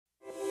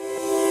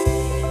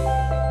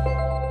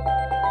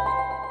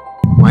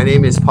My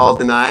name is Paul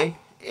Neui,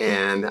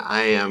 and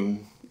I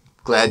am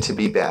glad to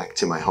be back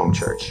to my home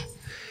church.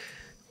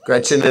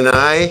 Gretchen and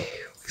I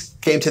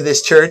came to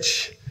this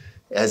church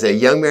as a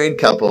young married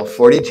couple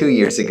 42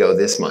 years ago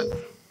this month.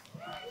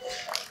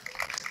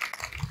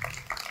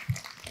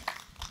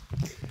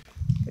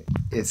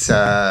 It's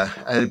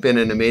been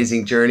an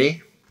amazing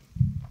journey,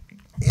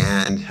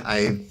 and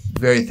I'm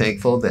very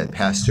thankful that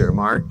Pastor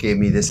Mark gave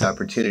me this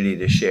opportunity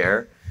to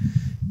share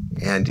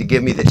and to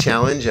give me the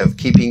challenge of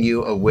keeping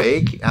you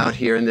awake out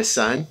here in the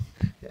sun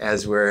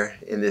as we're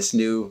in this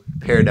new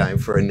paradigm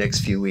for the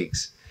next few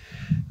weeks.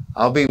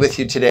 I'll be with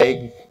you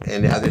today,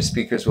 and other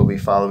speakers will be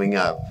following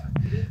up.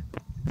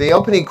 The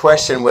opening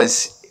question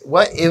was,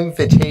 what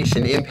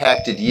invitation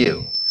impacted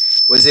you?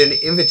 Was there an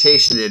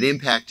invitation that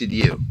impacted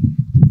you?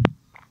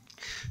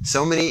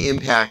 So many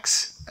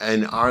impacts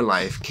in our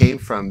life came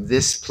from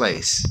this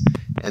place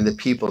and the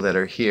people that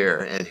are here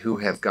and who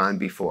have gone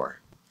before.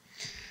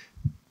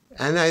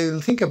 And I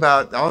think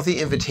about all the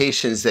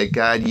invitations that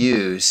God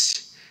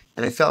used,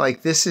 and I felt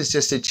like this is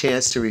just a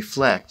chance to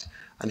reflect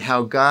on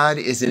how God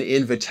is an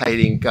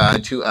inviting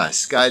God to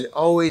us. God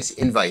always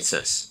invites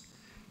us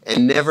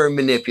and never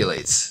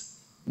manipulates,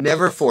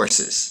 never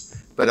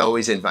forces, but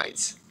always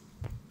invites.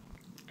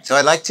 So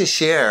I'd like to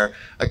share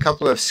a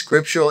couple of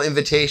scriptural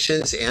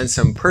invitations and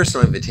some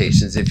personal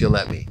invitations, if you'll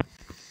let me.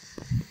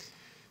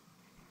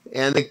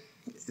 And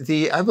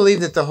I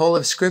believe that the whole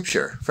of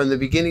Scripture, from the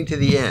beginning to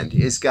the end,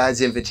 is God's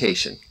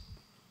invitation.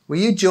 Will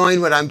you join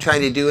what I'm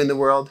trying to do in the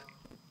world?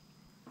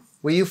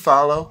 Will you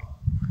follow?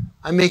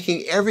 I'm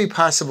making every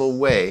possible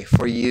way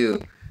for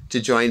you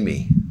to join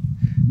me.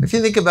 If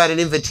you think about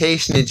an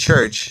invitation in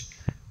church,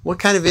 what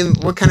kind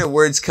of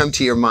words come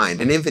to your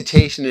mind? An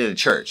invitation in a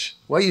church.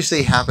 What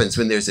usually happens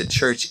when there's a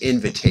church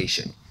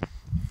invitation?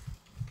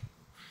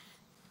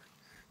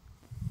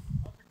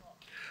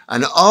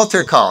 An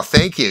altar call.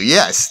 Thank you.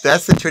 Yes,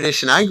 that's the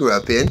tradition I grew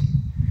up in.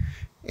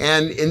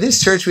 And in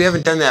this church, we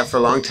haven't done that for a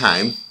long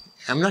time.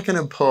 I'm not going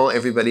to pull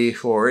everybody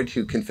forward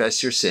who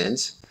confess your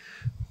sins,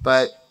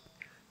 but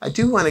I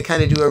do want to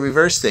kind of do a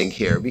reverse thing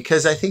here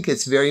because I think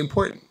it's very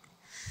important.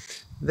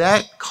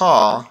 That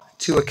call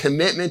to a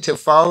commitment to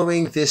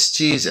following this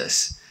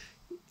Jesus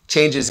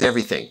changes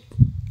everything.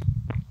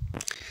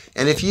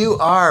 And if you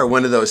are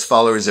one of those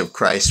followers of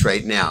Christ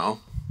right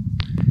now,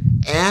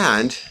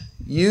 and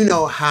you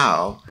know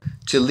how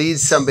to lead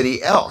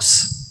somebody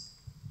else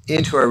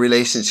into a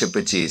relationship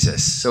with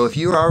Jesus. So if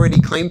you already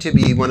claim to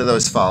be one of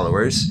those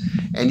followers,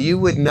 and you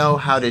would know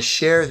how to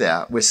share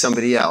that with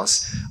somebody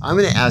else, I'm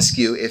going to ask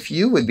you if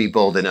you would be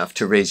bold enough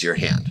to raise your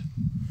hand.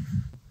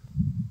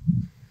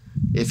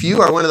 If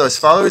you are one of those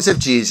followers of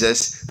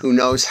Jesus who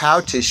knows how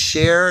to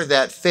share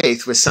that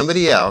faith with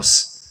somebody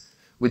else,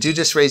 would you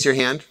just raise your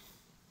hand?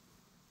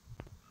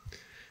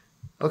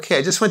 Okay,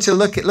 I just want you to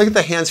look at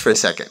the hands for a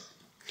second.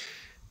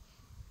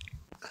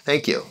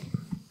 Thank you.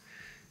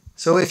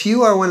 So if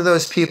you are one of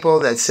those people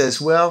that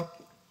says, well,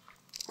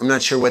 I'm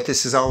not sure what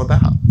this is all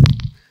about.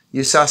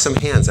 You saw some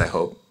hands, I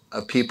hope,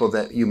 of people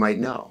that you might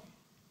know.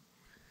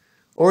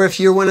 Or if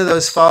you're one of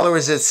those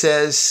followers that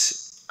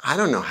says, I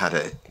don't know how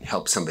to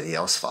help somebody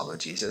else follow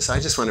Jesus. I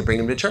just want to bring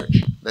them to church.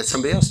 Let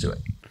somebody else do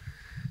it.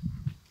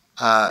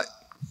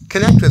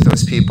 Connect with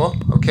those people,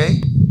 okay?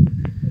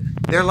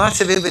 There are lots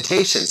of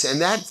invitations,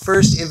 and that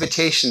first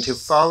invitation to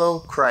follow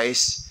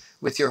Christ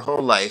with your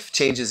whole life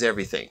changes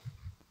everything.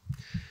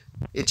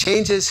 It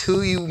changes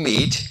who you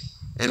meet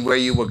and where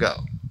you will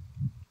go.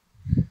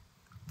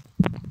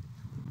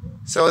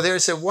 So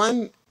there's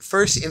one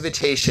first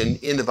invitation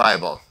in the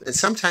Bible, and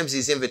sometimes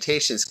these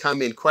invitations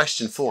come in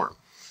question form.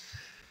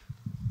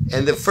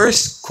 And the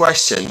first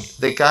question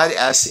that God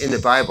asks in the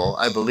Bible,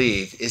 I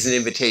believe, is an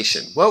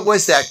invitation. What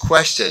was that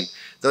question?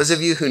 Those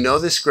of you who know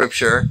the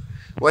Scripture,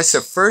 what's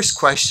the first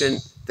question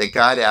that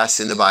God asks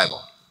in the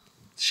Bible?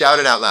 Shout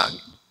it out loud.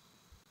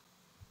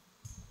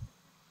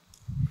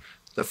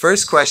 The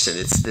first question,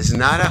 this is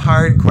not a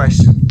hard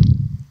question.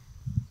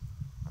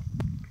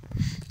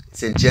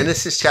 It's in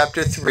Genesis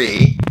chapter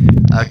 3,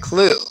 a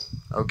clue,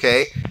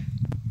 okay?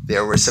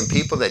 There were some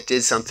people that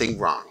did something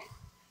wrong.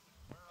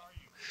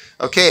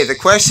 Okay, the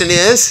question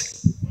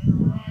is,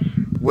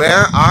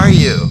 where are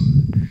you?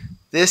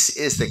 This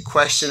is the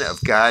question of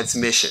God's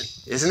mission,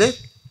 isn't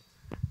it?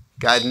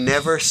 God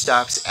never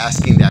stops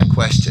asking that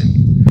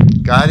question.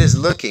 God is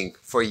looking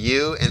for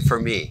you and for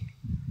me.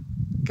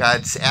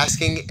 God's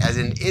asking as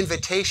an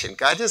invitation.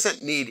 God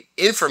doesn't need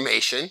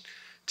information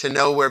to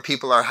know where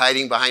people are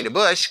hiding behind a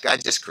bush.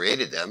 God just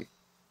created them.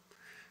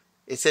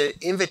 It's an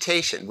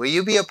invitation. Will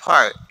you be a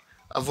part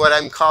of what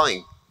I'm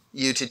calling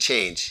you to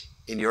change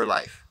in your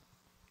life?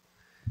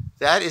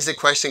 That is the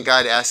question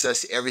God asks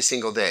us every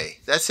single day.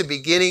 That's the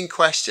beginning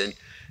question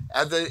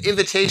of the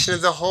invitation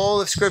of the whole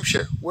of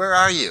Scripture. Where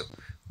are you?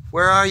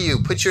 Where are you?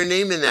 Put your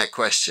name in that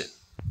question.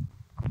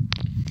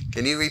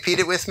 Can you repeat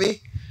it with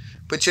me?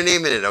 Put your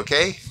name in it,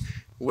 okay?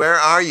 Where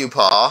are you,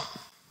 Paul?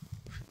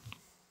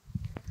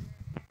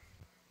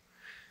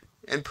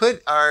 And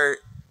put our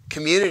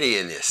community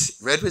in this.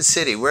 Redwood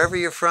City, wherever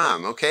you're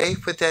from, okay?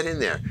 Put that in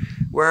there.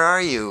 Where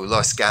are you,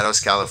 Los Gatos,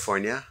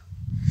 California?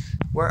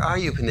 Where are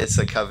you,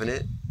 Peninsula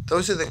Covenant?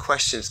 Those are the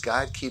questions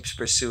God keeps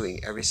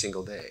pursuing every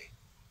single day.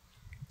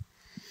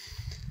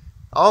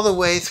 All the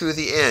way through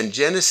the end,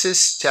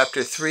 Genesis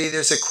chapter 3,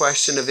 there's a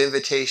question of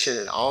invitation,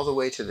 and all the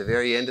way to the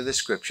very end of the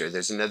scripture,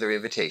 there's another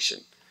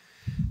invitation.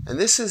 And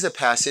this is a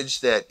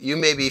passage that you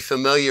may be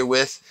familiar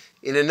with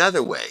in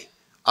another way,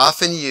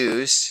 often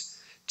used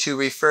to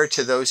refer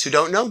to those who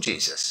don't know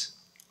Jesus.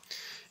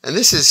 And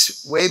this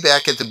is way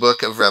back at the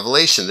book of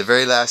Revelation, the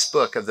very last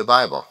book of the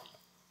Bible.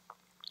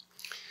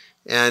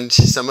 And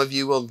some of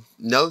you will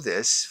know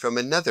this from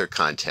another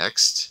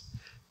context,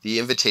 the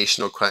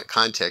invitational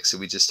context that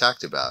we just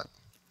talked about,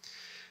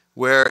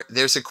 where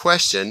there's a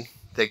question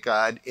that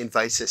God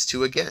invites us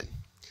to again.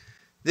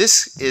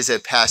 This is a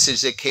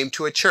passage that came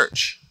to a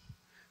church.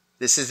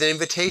 This is an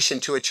invitation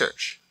to a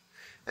church.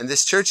 And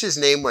this church's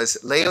name was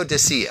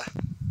Laodicea.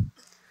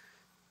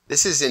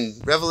 This is in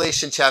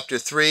Revelation chapter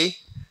 3,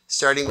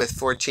 starting with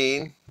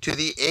 14. To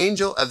the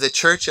angel of the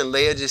church in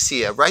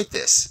Laodicea, write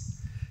this.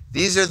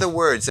 These are the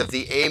words of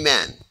the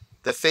Amen,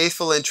 the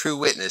faithful and true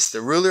witness,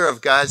 the ruler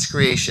of God's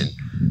creation.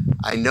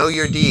 I know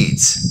your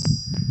deeds,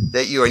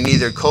 that you are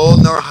neither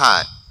cold nor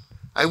hot.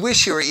 I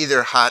wish you were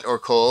either hot or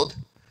cold.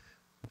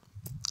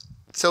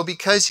 So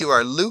because you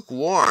are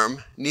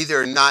lukewarm,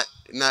 neither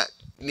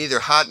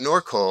hot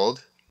nor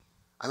cold,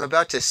 I'm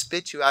about to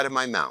spit you out of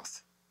my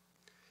mouth.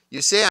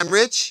 You say I'm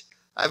rich,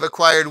 I've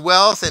acquired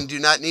wealth and do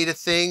not need a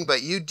thing,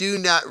 but you do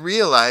not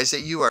realize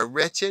that you are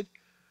wretched,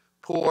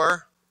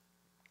 poor,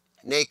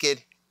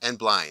 naked, and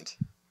blind.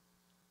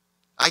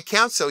 I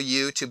counsel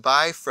you to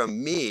buy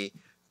from me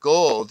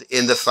gold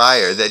in the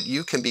fire, that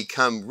you can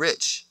become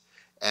rich,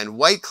 and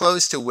white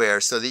clothes to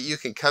wear so that you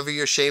can cover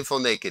your shameful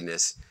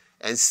nakedness,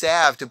 and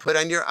salve to put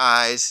on your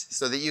eyes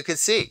so that you can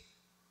see.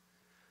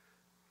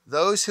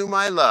 Those whom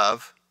I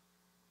love,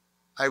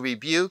 I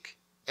rebuke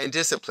and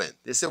discipline.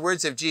 These are the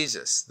words of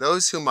Jesus.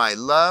 Those whom I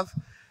love,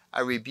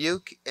 I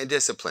rebuke and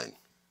discipline.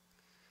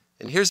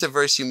 And here's the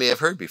verse you may have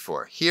heard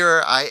before.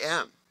 Here I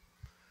am.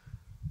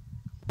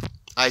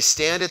 I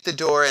stand at the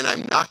door and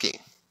I'm knocking.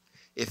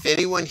 If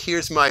anyone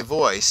hears my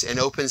voice and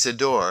opens the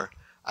door,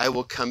 I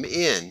will come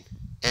in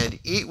and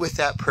eat with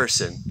that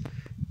person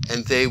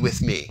and they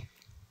with me.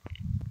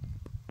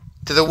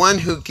 To the one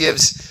who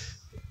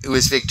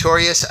is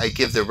victorious, I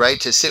give the right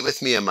to sit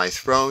with me on my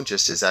throne,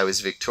 just as I was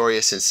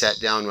victorious and sat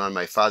down on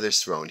my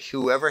Father's throne.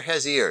 Whoever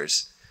has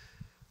ears,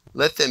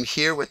 let them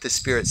hear what the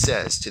Spirit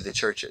says to the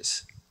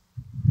churches.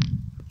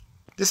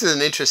 This is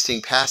an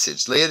interesting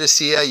passage.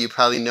 Laodicea, you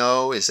probably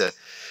know,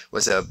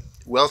 was a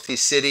wealthy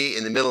city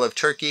in the middle of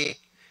Turkey,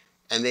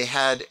 and they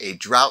had a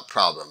drought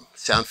problem.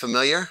 Sound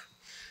familiar?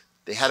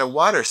 They had a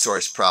water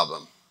source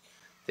problem.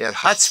 They had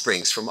hot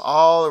springs from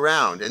all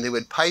around, and they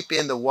would pipe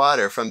in the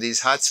water from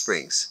these hot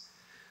springs.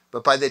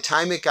 But by the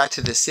time it got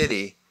to the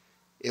city,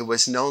 it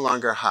was no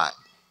longer hot.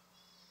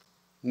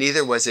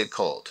 Neither was it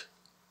cold.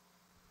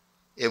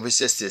 It was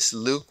just this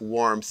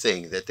lukewarm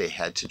thing that they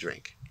had to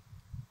drink.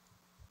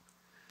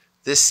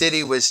 This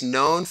city was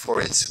known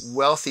for its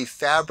wealthy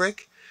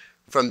fabric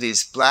from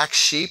these black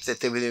sheep,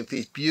 that they would make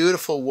these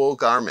beautiful wool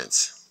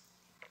garments.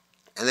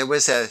 And there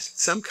was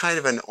some kind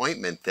of an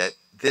ointment that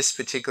this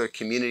particular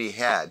community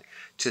had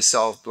to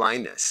solve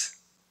blindness.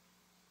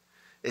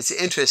 It's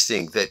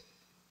interesting that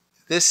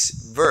this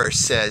verse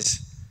says,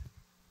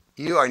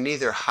 you are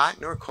neither hot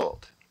nor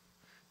cold.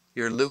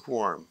 You're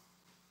lukewarm.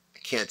 I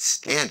can't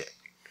stand it.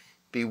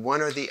 Be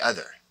one or the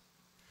other.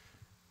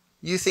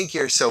 You think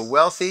you're so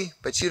wealthy,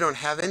 but you don't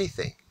have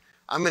anything.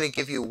 I'm going to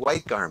give you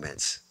white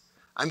garments.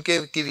 I'm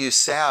going to give you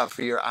salve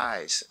for your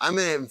eyes. I'm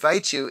going to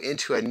invite you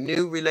into a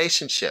new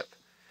relationship.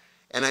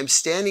 And I'm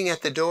standing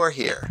at the door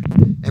here.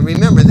 And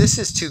remember, this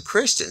is to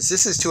Christians.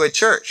 This is to a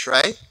church,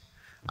 right?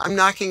 I'm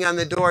knocking on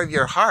the door of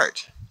your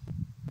heart.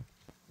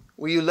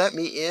 Will you let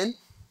me in?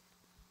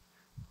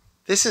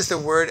 This is the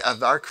word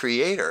of our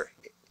Creator,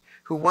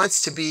 who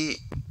wants to be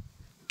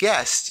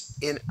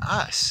guest in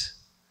us.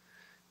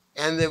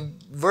 And the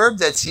verb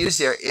that's used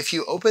there, if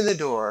you open the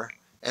door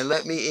and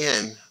let me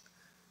in,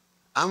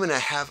 I'm going to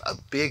have a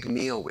big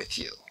meal with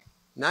you.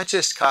 Not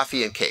just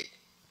coffee and cake.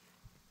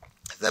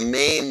 The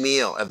main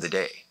meal of the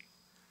day.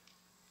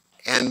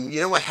 And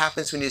you know what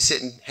happens when you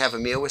sit and have a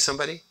meal with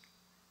somebody?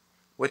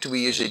 What do we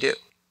usually do?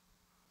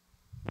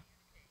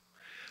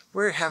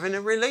 We're having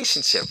a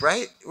relationship,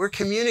 right? We're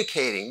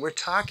communicating, we're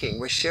talking,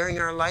 we're sharing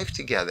our life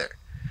together.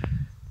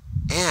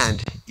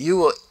 And you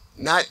will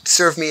not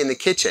serve me in the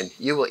kitchen,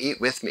 you will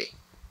eat with me.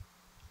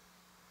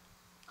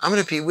 I'm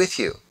going to be with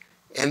you.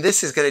 And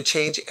this is going to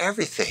change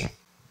everything.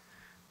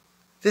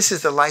 This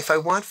is the life I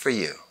want for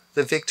you,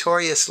 the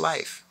victorious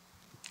life.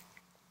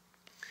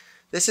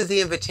 This is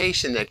the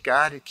invitation that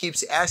God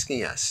keeps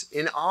asking us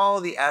in all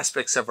the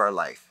aspects of our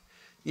life.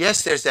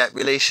 Yes, there's that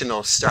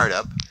relational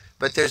startup,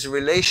 but there's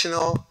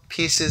relational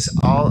pieces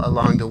all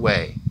along the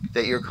way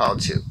that you're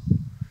called to.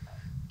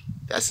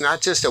 That's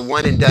not just a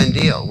one and done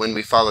deal when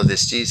we follow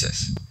this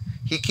Jesus.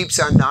 He keeps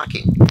on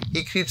knocking.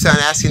 He keeps on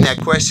asking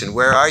that question,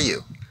 where are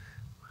you?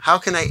 How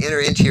can I enter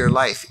into your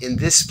life in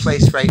this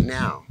place right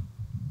now?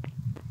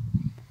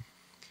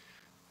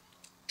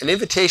 an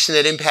invitation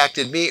that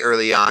impacted me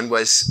early on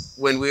was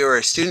when we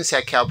were students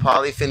at Cal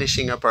Poly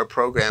finishing up our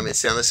program in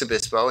San Luis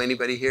Obispo.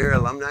 Anybody here,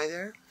 alumni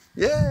there?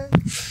 Yeah.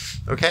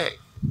 Okay.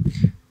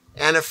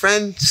 And a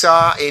friend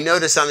saw a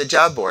notice on the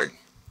job board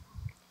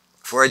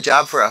for a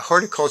job for a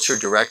horticulture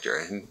director,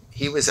 and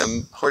he was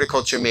a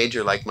horticulture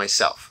major like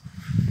myself.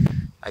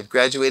 I'd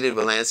graduated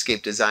with a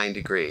landscape design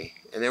degree,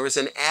 and there was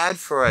an ad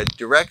for a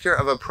director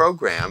of a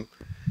program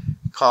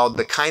called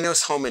the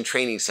Kainos Home and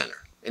Training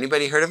Center.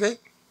 Anybody heard of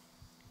it?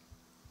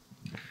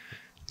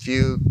 If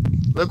you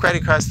look right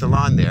across the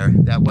lawn there,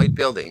 that white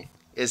building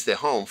is the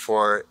home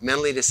for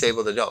mentally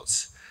disabled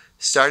adults.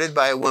 Started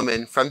by a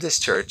woman from this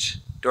church,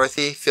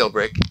 Dorothy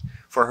Philbrick,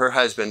 for her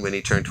husband when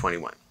he turned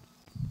 21.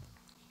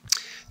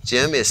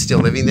 Jim is still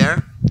living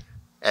there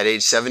at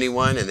age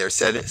 71, and they're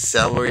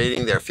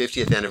celebrating their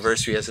 50th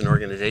anniversary as an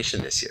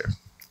organization this year.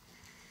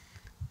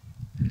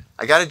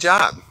 I got a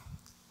job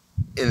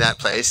in that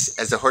place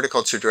as a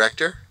horticulture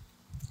director.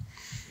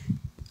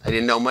 I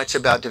didn't know much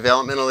about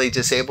developmentally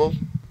disabled,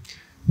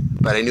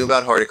 but I knew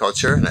about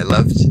horticulture, and I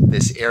loved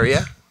this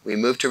area. We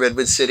moved to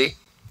Redwood City.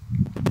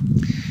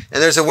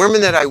 And there's a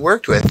woman that I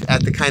worked with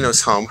at the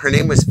Kainos home. Her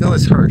name was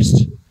Phyllis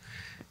Hurst.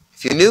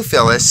 If you knew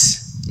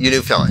Phyllis, you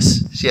knew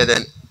Phyllis. She had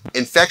an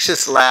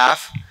infectious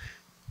laugh.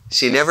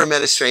 She never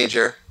met a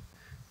stranger.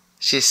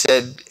 She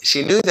said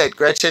she knew that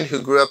Gretchen,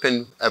 who grew up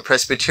in a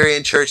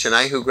Presbyterian church, and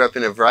I, who grew up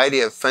in a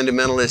variety of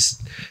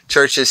fundamentalist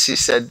churches, she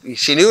said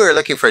she knew we were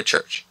looking for a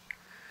church.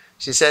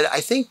 She said, I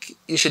think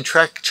you should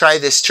try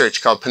this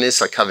church called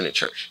Peninsula Covenant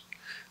Church.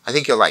 I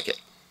think you'll like it.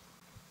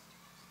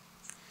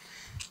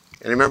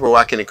 And I remember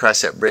walking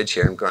across that bridge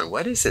here and going,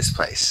 what is this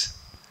place?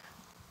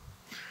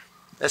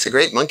 That's a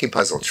great monkey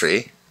puzzle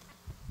tree.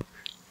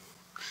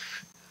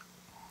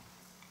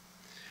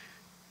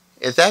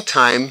 At that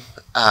time,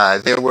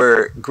 there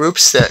were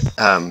groups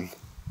that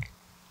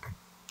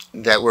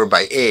were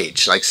by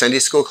age, like Sunday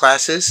school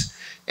classes.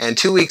 And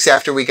 2 weeks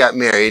after we got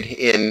married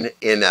in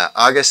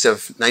August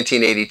of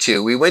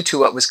 1982, we went to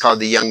what was called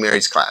the Young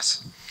Marrieds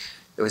class.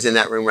 It was in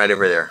that room right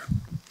over there.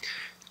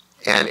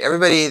 And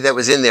everybody that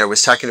was in there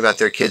was talking about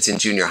their kids in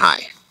junior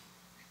high.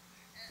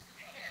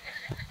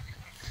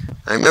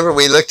 I remember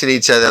we looked at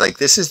each other like,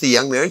 this is the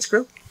Young Marrieds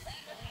group?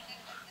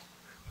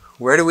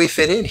 Where do we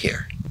fit in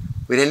here?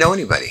 We didn't know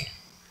anybody.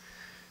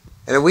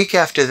 And a week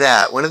after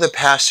that, one of the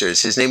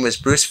pastors, his name was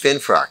Bruce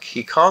Finfrock,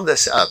 he called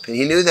us up, and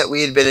he knew that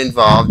we had been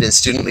involved in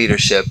student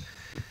leadership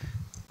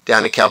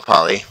down at Cal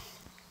Poly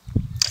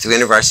through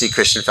InterVarsity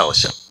Christian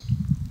Fellowship.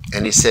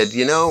 And he said,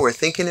 you know, we're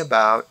thinking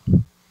about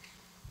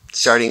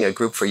starting a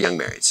group for young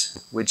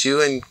marrieds. Would you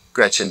and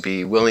Gretchen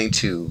be willing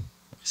to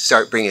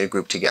start bringing a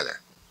group together?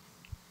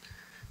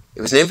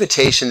 It was an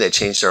invitation that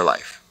changed our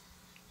life.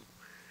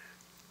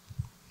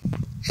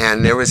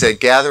 And there was a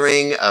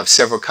gathering of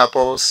several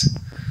couples,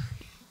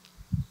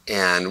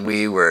 and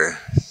we were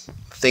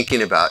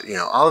thinking about, you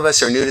know, all of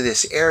us are new to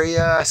this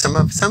area.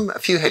 A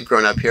few had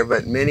grown up here,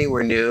 but many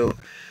were new,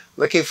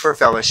 looking for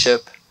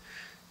fellowship.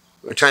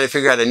 We're trying to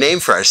figure out a name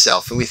for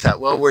ourselves, and we thought,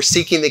 well, we're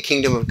seeking the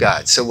kingdom of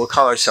God, so we'll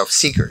call ourselves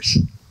Seekers.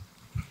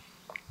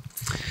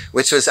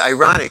 Which was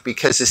ironic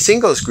because the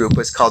singles group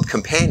was called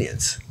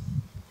Companions,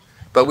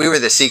 but we were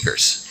the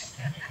Seekers.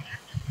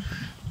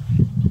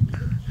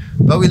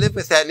 But we lived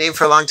with that name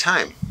for a long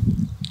time.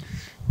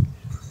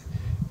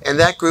 And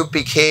that group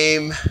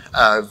became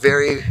a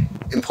very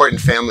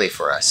important family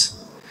for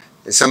us.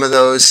 And some of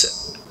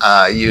those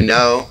you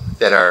know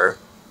that are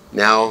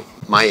now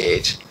my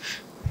age.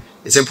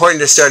 It's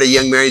important to start a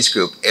young marrieds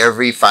group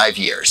every 5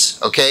 years,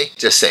 okay?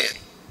 Just saying.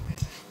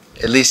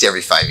 At least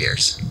every 5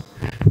 years.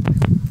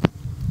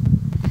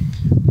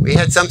 We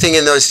had something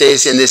in those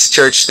days in this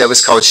church that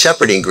was called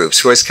shepherding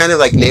groups, where it's kind of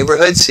like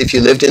neighborhoods. If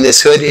you lived in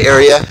this hood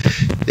area,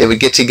 they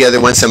would get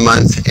together once a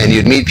month, and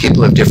you'd meet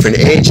people of different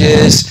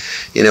ages.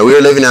 You know, we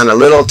were living on a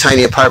little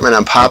tiny apartment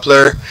on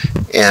Poplar,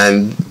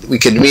 and we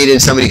could meet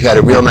in somebody who had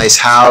a real nice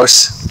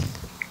house.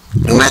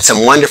 We met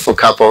some wonderful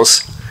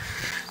couples.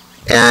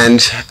 And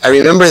I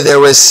remember there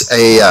was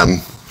a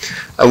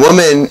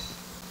woman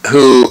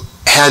who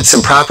had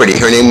some property.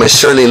 Her name was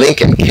Shirley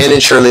Lincoln, Ken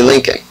and Shirley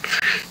Lincoln.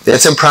 They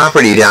had some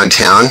property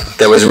downtown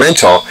that was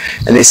rental,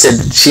 and they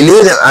said, she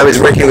knew that I was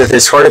working with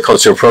this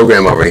horticulture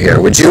program over here.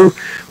 Would you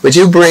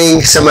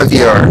bring some of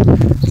your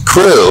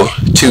crew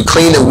to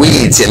clean the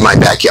weeds in my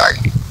backyard?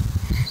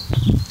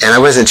 And I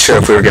wasn't sure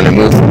if we were going to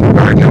move the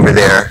garden over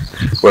there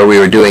where we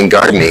were doing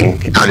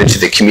gardening out into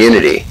the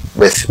community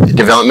with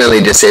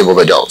developmentally disabled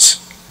adults.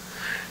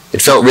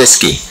 It felt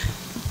risky.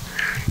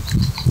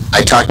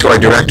 I talked to our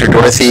director,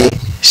 Dorothy.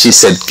 She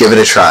said, give it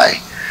a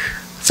try.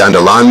 Found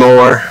a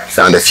lawnmower,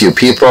 found a few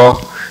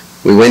people.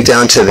 We went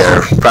down to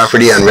their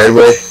property on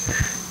Redwood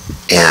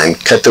and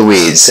cut the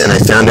weeds. And I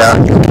found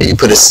out that you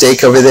put a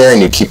stake over there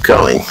and you keep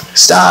going.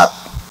 Stop.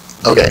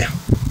 Okay.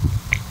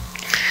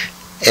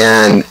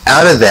 And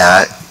out of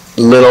that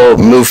little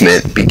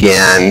movement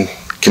began,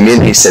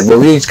 community said, well,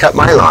 would you cut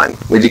my lawn?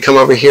 Would you come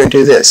over here and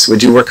do this?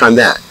 Would you work on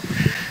that?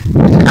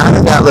 out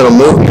of that little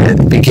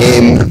movement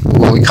became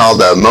what we call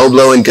the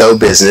Moblo and Go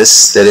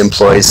business that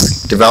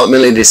employs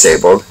developmentally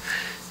disabled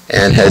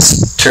and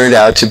has turned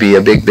out to be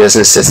a big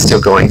business that's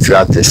still going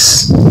throughout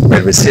this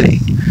Redwood City.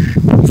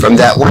 From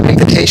that one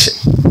invitation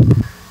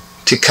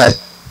to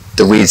cut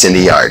the weeds in the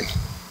yard.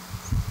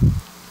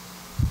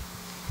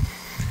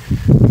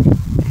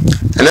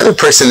 Another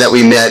person that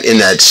we met in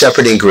that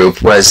shepherding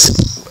group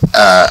was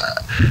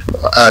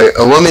a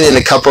woman in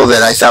a couple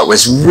that I thought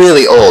was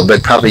really old,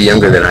 but probably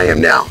younger than I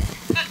am now.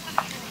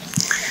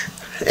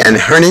 And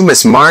her name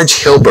was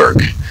Marge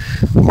Hilberg.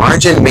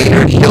 Marge and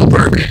Maynard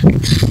Hilberg.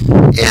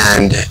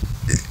 And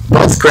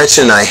both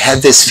Gretchen and I had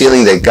this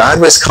feeling that God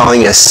was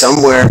calling us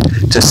somewhere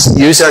to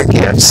use our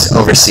gifts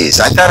overseas.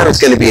 I thought I was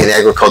going to be an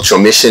agricultural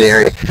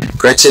missionary.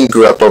 Gretchen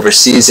grew up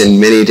overseas in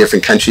many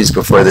different countries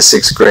before the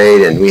 6th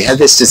grade, and we had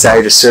this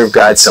desire to serve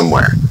God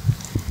somewhere.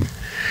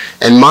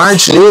 And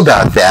Marge knew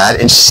about that,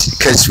 and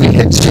because we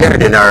had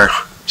shared in our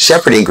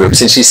shepherding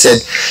groups, and she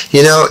said,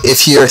 you know,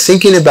 if you're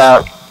thinking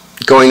about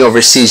going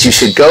overseas, you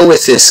should go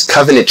with this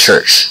Covenant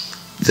Church,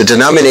 the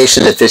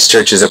denomination that this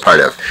church is a part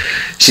of.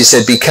 She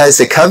said, because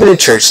the Covenant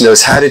Church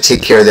knows how to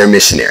take care of their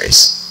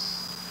missionaries.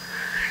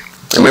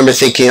 I remember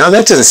thinking, oh,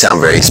 that doesn't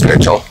sound very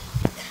spiritual.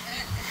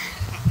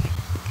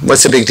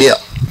 What's the big deal?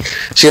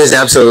 She was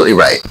absolutely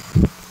right.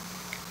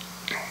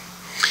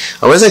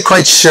 I wasn't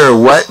quite sure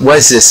what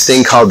was this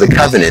thing called the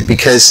Covenant,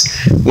 because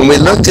when we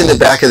looked in the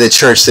back of the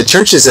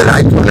churches that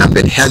I'd grown up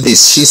in had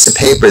these sheets of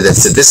paper that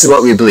said, this is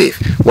what we believe.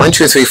 1,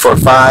 2, 3, 4,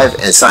 5,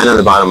 and sign on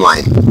the bottom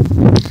line.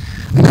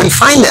 I couldn't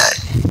find that,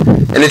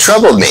 and it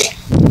troubled me.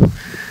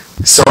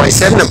 So I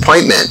set an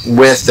appointment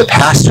with the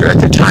pastor at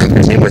the time.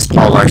 His name was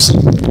Paul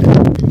Larson.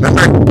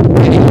 Remember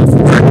getting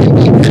over and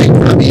being kind of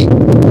grubby,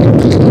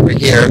 coming over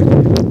here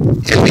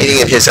and meeting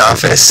in his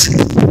office,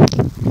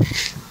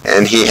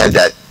 and he had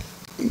that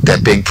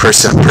big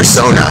persona,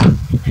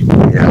 you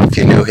know, if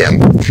you knew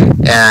him,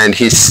 and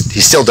he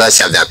still does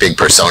have that big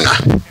persona.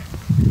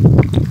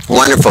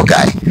 Wonderful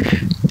guy.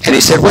 And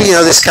he said, well, you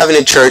know, this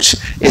Covenant Church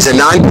is a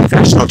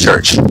non-confessional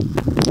church.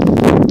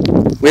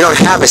 We don't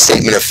have a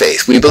statement of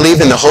faith. We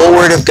believe in the whole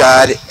Word of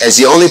God as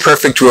the only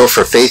perfect rule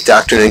for faith,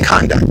 doctrine, and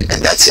conduct,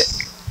 and that's it.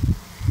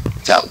 I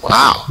thought,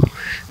 wow,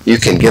 you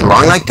can get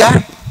along like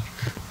that?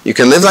 You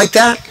can live like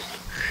that?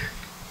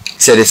 He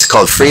said, it's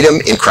called freedom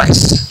in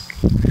Christ.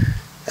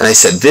 And I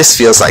said, this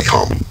feels like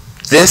home.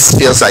 This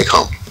feels like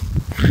home.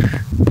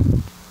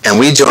 And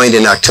we joined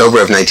in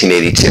October of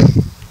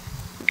 1982.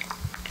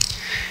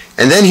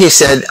 And then he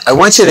said, I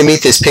want you to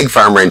meet this pig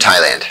farmer in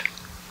Thailand.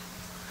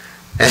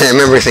 And I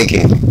remember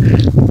thinking,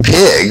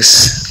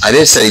 pigs? I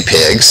didn't study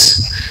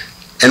pigs.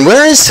 And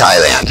where is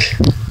Thailand?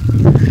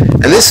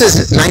 And this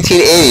was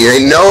 1980,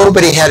 right?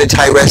 Nobody had a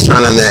Thai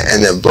restaurant on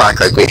the block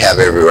like we have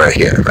everywhere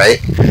here,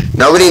 right?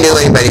 Nobody knew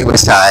anybody who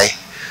was Thai.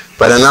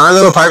 But in our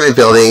little apartment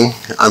building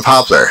on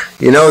Poplar,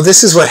 you know,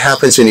 this is what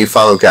happens when you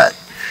follow God.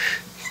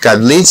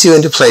 God leads you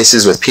into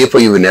places with people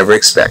you would never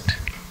expect.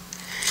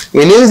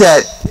 We knew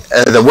that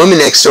the woman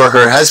next door,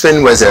 her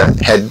husband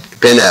had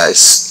been a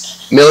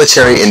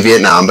military in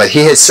Vietnam, but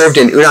he had served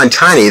in Udon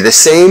Thani, the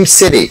same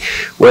city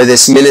where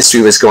this ministry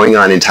was going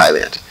on in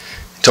Thailand.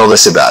 He told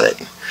us about it.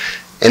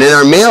 And in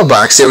our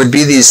mailbox, there would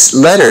be these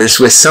letters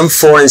with some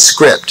foreign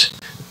script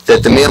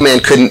that the mailman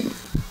couldn't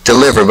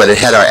deliver, but it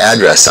had our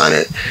address on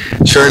it.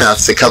 Sure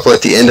enough, the couple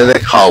at the end of the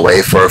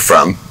hallway were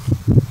from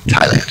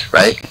Thailand,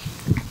 right?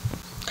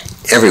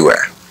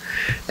 Everywhere.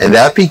 And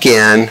that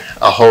began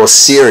a whole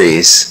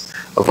series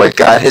of what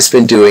God has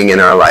been doing in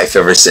our life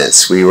ever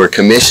since. We were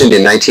commissioned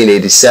in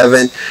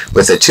 1987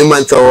 with a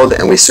 2-month-old,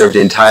 and we served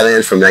in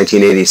Thailand from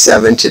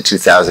 1987 to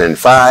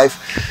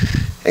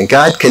 2005. And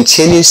God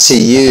continues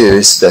to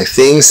use the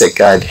things that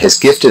God has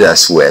gifted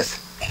us with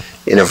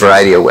in a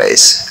variety of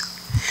ways.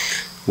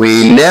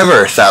 We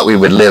never thought we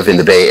would live in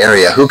the Bay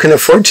Area. Who can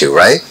afford to,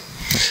 right?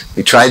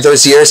 We tried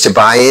those years to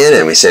buy in,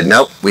 and we said,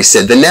 nope. We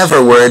said the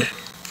never word.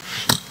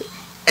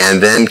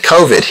 And then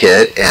COVID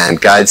hit, and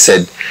God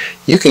said,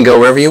 you can go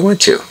wherever you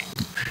want to.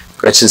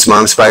 Gretchen's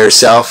mom's by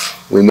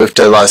herself. We moved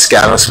to Los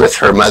Gatos with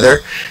her mother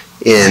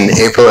in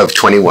April of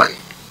 21.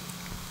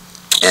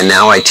 And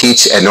now I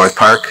teach at North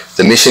Park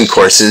the mission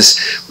courses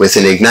with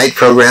an Ignite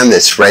program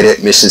that's right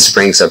at Mission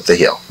Springs up the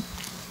hill.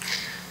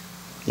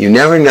 You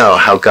never know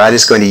how God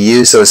is going to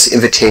use those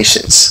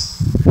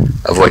invitations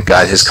of what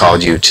God has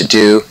called you to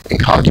do and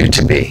called you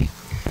to be.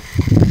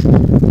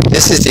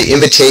 This is the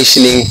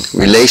invitationing,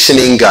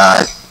 relationing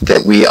God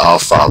that we all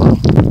follow.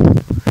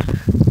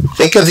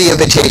 Think of the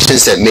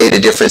invitations that made a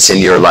difference in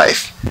your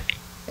life,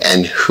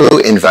 and who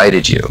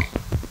invited you?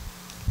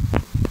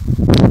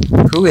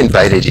 Who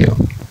invited you?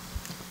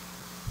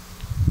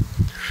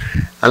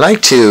 I'd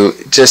like to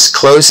just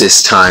close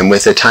this time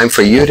with a time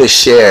for you to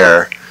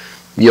share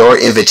your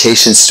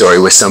invitation story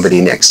with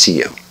somebody next to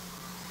you.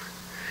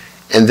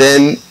 And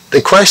then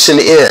the question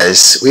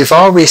is, we've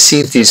all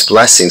received these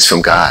blessings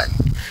from God.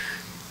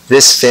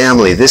 This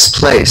family, this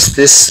place,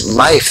 this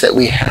life that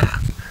we have.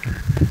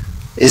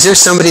 Is there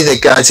somebody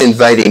that God's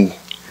inviting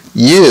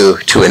you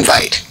to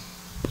invite?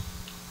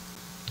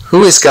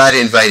 Who is God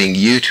inviting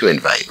you to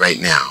invite right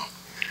now?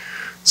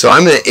 So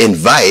I'm going to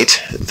invite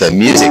the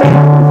music,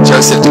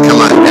 Joseph, to come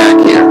on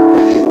back here.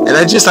 And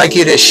I'd just like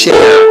you to share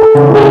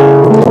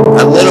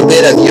a little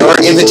bit of your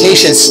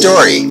invitation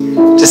story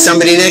to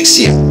somebody next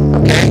to you,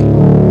 okay?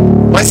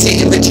 What's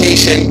the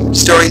invitation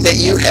story that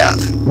you have?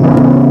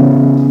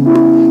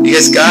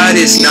 Because God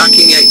is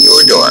knocking at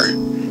your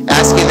door,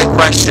 asking the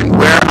question,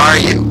 where are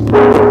you?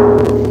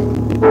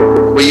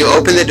 Will you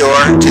open the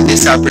door to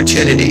this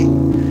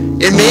opportunity?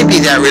 It may be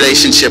that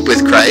relationship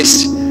with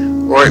Christ,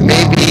 or it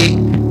may be,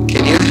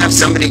 can you have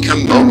somebody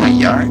come mow my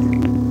yard?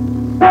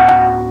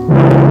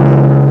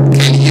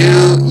 Can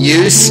you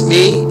use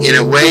me in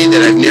a way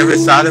that I've never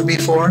thought of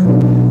before?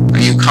 Are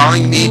you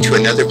calling me to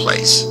another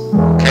place?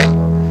 Okay?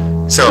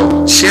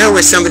 So share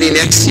with somebody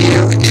next to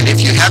you, and if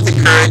you have the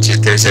courage,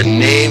 if there's a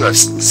name of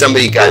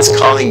somebody God's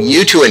calling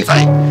you to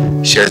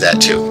invite, share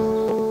that too.